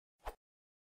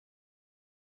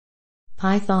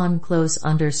Python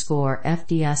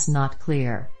 _FDS not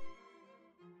clear.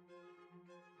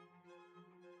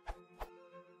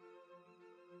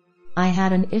 I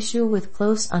had an issue with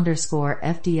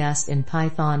 _FDS in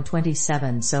Python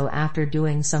 27, so after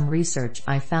doing some research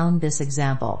I found this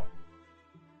example.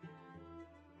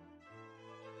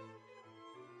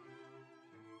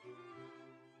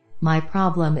 My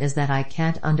problem is that I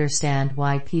can't understand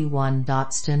why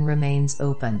p1.stin remains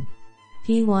open.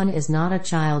 P1 is not a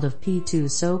child of P2,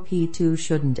 so P2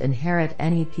 shouldn't inherit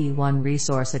any P1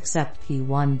 resource except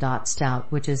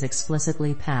p1.stout, which is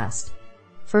explicitly passed.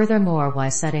 Furthermore, why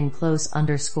setting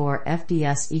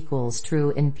 _FDS equals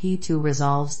true in P2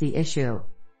 resolves the issue.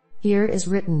 Here is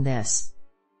written this.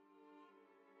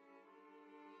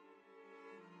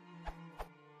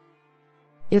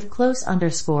 If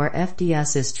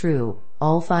 _FDS is true,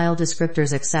 all file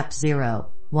descriptors except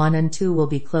 0, 1 and 2 will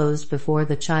be closed before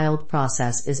the child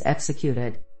process is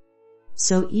executed.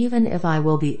 So even if I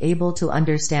will be able to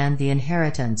understand the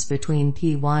inheritance between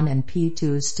P1 and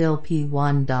P2, still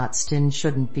P1.stin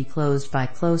shouldn't be closed by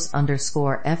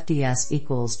 _FDS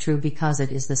equals true because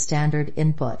it is the standard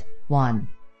input, 1.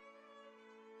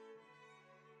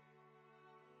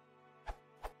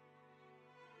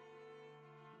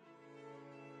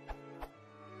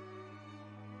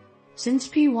 Since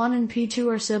P1 and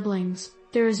P2 are siblings,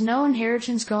 there is no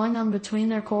inheritance going on between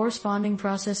their corresponding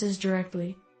processes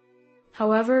directly.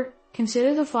 However,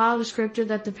 consider the file descriptor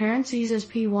that the parent sees as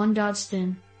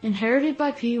p1.stin, inherited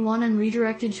by p1 and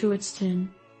redirected to its stin.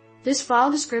 This file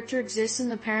descriptor exists in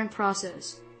the parent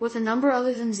process, with a number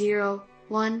other than 0,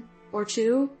 1, or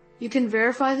 2. You can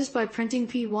verify this by printing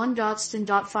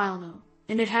p1.stin.filename,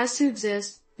 and it has to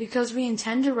exist, because we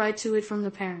intend to write to it from the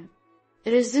parent.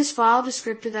 It is this file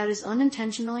descriptor that is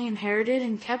unintentionally inherited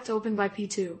and kept open by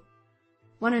P2.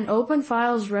 When an open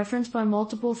file is referenced by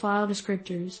multiple file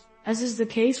descriptors, as is the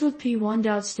case with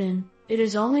p1.stin, it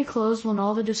is only closed when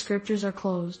all the descriptors are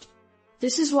closed.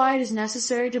 This is why it is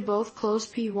necessary to both close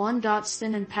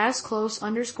p1.stin and pass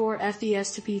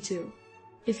 _FDS to P2.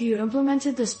 If you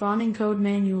implemented the spawning code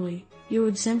manually, you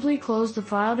would simply close the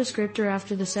file descriptor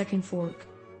after the second fork.